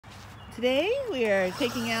Today we are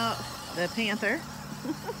taking out the Panther.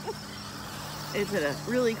 It's a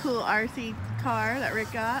really cool RC car that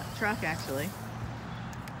Rick got, truck actually.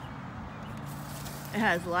 It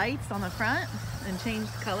has lights on the front and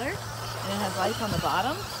changed color, and it has lights on the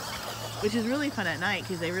bottom, which is really fun at night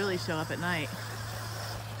because they really show up at night.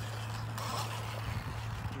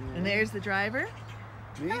 And there's the driver.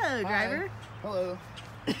 Me? Hello, driver. Hello.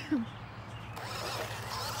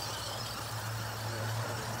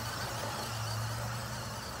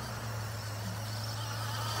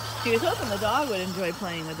 He was hoping the dog would enjoy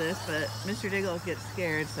playing with this, but Mr. Diggle gets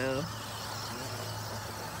scared, so.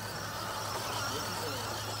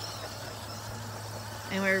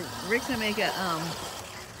 And Rick's gonna make a,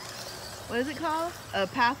 what is it called? A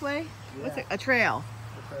pathway? Yeah. What's it? A trail.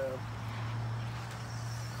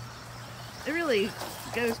 It really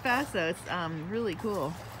goes fast though. It's really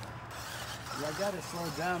cool. Yeah, I got it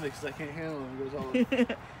slowed down because I can't handle it. It goes all.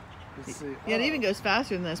 Let's see. Yeah, it even goes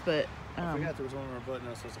faster than this, but. I forgot there was one more button I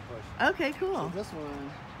was supposed to push. Okay, cool. So this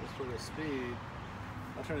one is for the speed.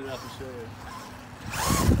 I'll turn it up and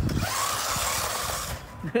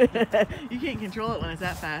show you. You can't control it when it's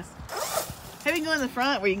that fast. Hey, we can go in the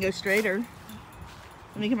front where you can go straighter.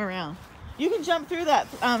 Let me come around. You can jump through that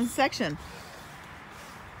section.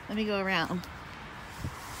 Let me go around.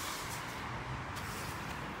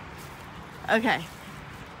 Okay.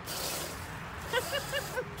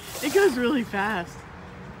 It goes really fast.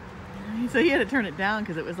 So he had to turn it down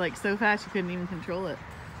because it was like so fast you couldn't even control it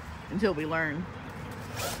until we learned.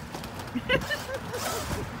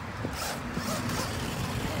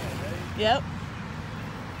 Yep.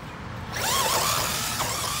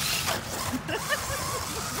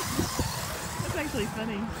 That's actually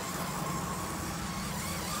funny.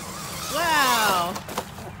 Wow.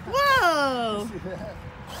 Whoa.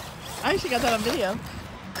 I actually got that on video.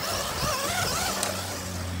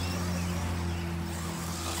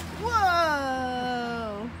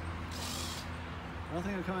 Whoa. I don't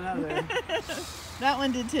think I'm coming out of there. That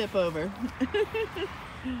one did tip over.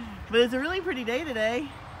 But it's a really pretty day today.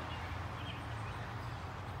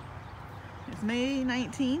 It's May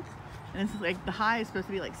 19th, and it's like the high is supposed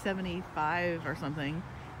to be like 75 or something,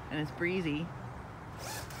 and it's breezy.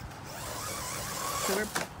 So we're,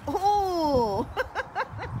 oh!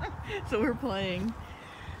 So we're playing.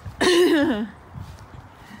 Alright.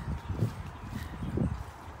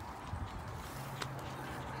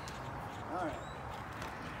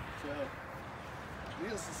 So,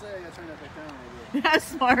 needless to say, I turned that back down a little bit. That's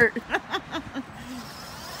smart.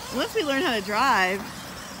 Once we learn how to drive,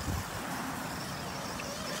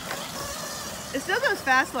 it still goes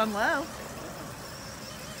fast on low.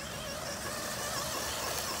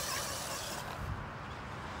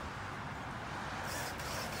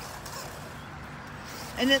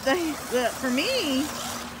 And for me,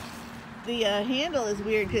 the handle is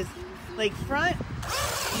weird because, like, front,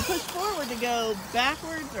 you push forward to go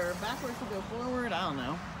backwards, or backwards to go forward, I don't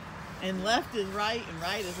know. And left is right and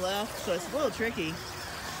right is left, so it's a little tricky.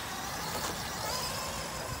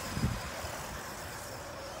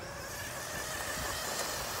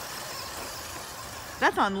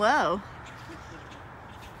 That's on low.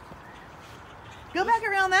 Go back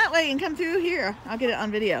around that way and come through here. I'll get it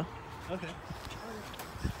on video. Okay.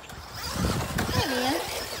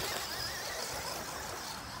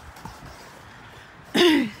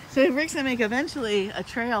 So Rick's gonna make eventually a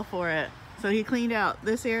trail for it. So he cleaned out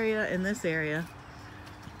this area and this area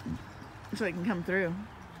so it can come through.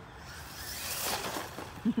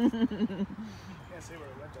 Can't see where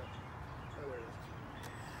it went to. Oh, there it is.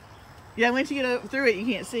 Yeah, once you get through it, you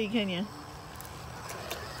can't see, can you?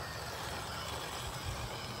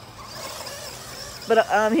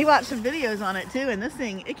 But he watched some videos on it too, and this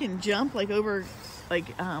thing, it can jump like over,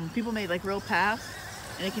 like people made like real paths,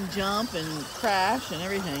 and it can jump and crash and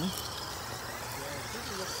everything.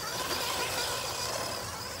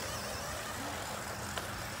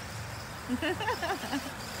 This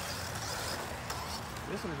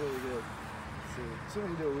one's really good. Let's see if we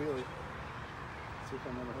can do a wheelie. See if I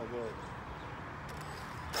remember how to do it.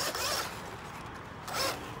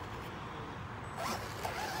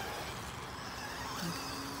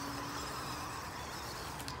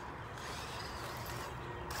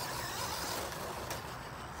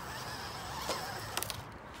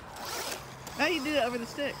 Now you do it over the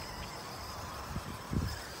stick.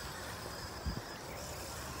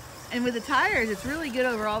 And with the tires, it's really good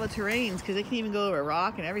over all the terrains because it can even go over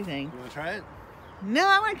rock and everything. You want to try it? No,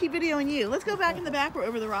 I want to keep videoing you. Let's go back in the back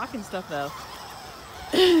over the rock and stuff, though.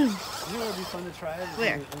 You know what would be fun to try it?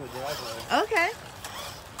 Where? In the driveway. Okay.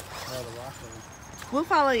 Oh, the rock one. We'll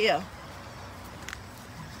follow you.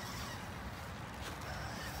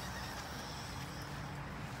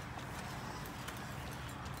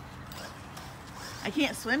 I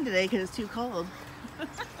can't swim today because it's too cold.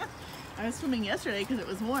 I was swimming yesterday because it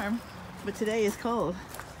was warm, but today is cold.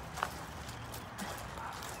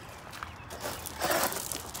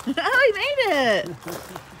 Oh, he made it!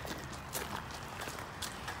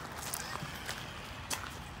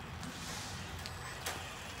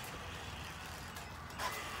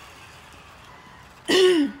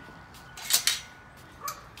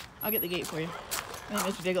 I'll get the gate for you. I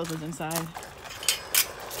think Mr. Diggles is inside.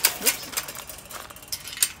 Whoops.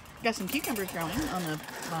 Got some cucumbers growing on the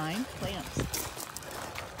vine, plants.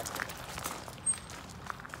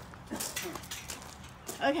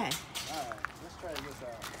 Okay. Alright, let's try this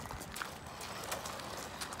out.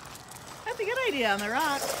 That's a good idea on the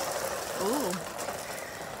rock. Ooh.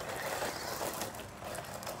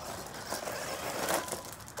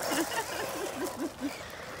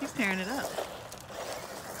 He's tearing it up.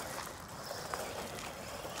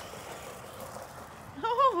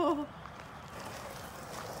 Oh.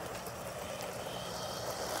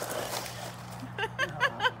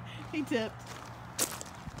 He tipped.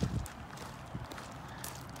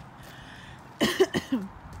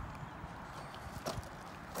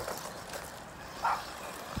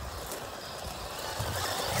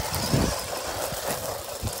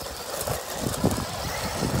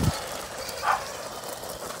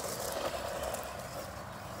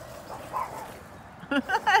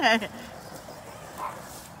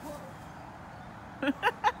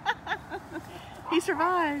 He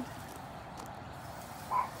survived.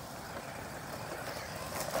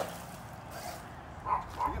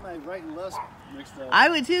 I get my right and left mixed up. I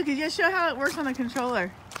would too, because you show how it works on the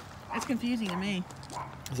controller. It's confusing to me.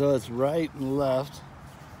 So it's right and left,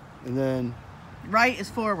 and then Right is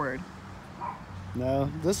forward. no,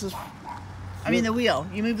 this is I mean the wheel.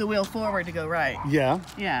 You move the wheel forward to go right. yeah.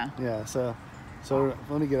 Yeah. So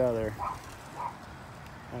let me get out of there.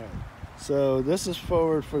 All right. So this is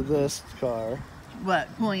forward for this car. What?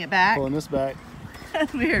 Pulling it back? Pulling this back,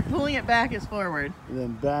 That's weird. Pulling it back is forward. and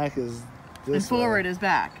then back is this. And forward way. is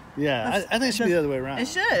back. Yeah, I think it should be the other way around. It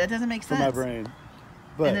should. It doesn't make for sense. my brain.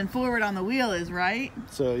 But And then forward on the wheel is right.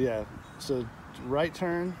 so yeah, so right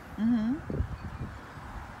turn, Mm-hmm.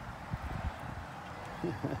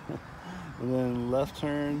 and then left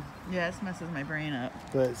turn. Yeah, this messes my brain up.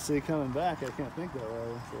 But see, coming back, I can't think that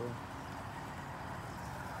way. So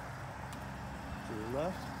to the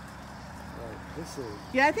left, right. Let's see.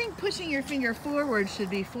 Yeah, I think pushing your finger forward should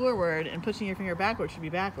be forward, and pushing your finger backward should be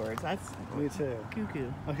backwards. That's Me too.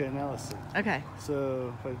 cuckoo. Okay, now let's see. Okay.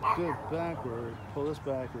 So if I do it backward, pull this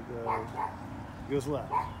back, it goes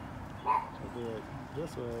left. I'll do it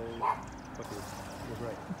this way. Okay, it goes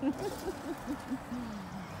right.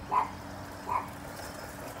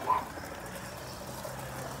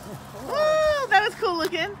 Oh, that was cool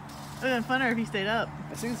looking. It would have been funner if he stayed up.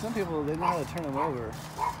 I've seen some people, they know how to turn them over.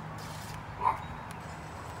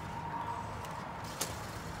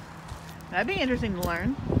 That'd be interesting to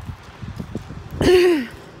learn.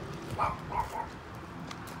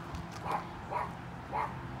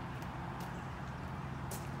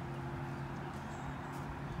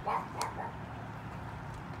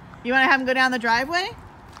 You want to have him go down the driveway?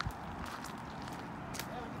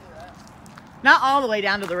 Not all the way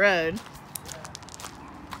down to the road.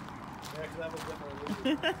 Yeah, 'cause that was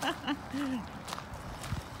definitely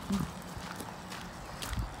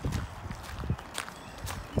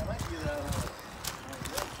I might do that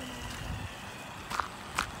on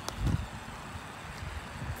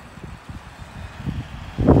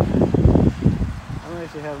I'm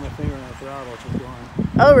actually having my finger on the throttle just going.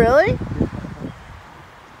 Oh, really?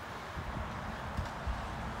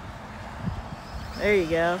 There you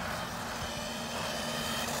go.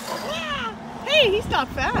 Yeah. Hey, he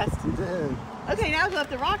stopped fast. He did. Okay, now go up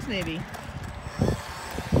the rocks maybe.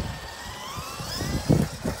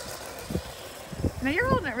 Now you're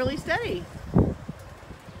holding it really steady.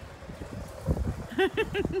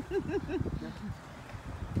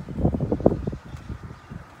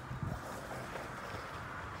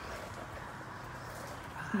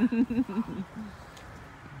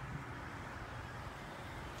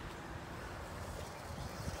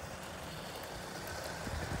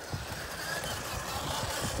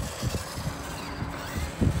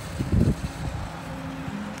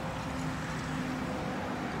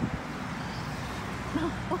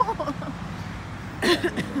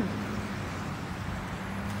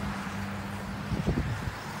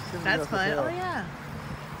 That's fun. Oh yeah.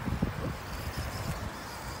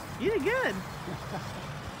 You did good.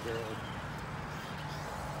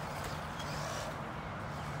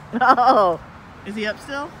 Oh, is he up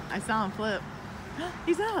still? I saw him flip.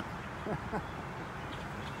 He's up.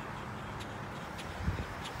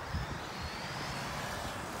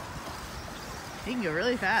 He can go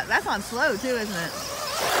really fast. That's on slow too, isn't it?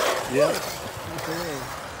 Yep. Yes, it is.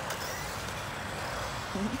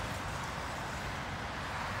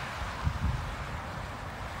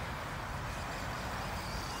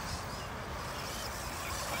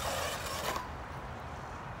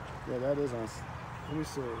 Yeah, that is on. Let me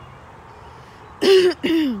see.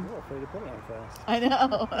 I'm afraid to put it on fast. I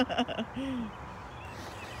know.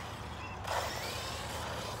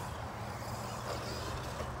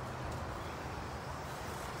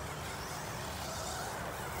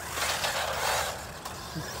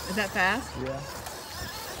 Is that fast? Yeah.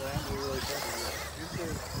 So I'm gonna be really careful with it. You see,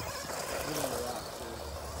 moving the rock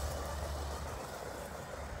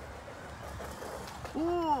too.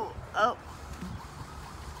 Ooh. Oh.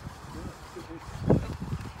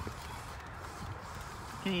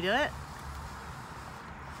 Can you do it?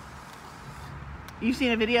 You've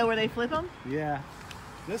seen a video where they flip them? Yeah.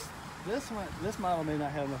 This model may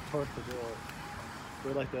not have enough torque to do it.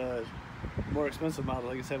 But like the more expensive model,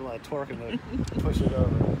 I guess have a lot of torque and they push it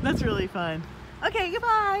over. That's really fun. Okay,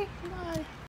 goodbye. Bye.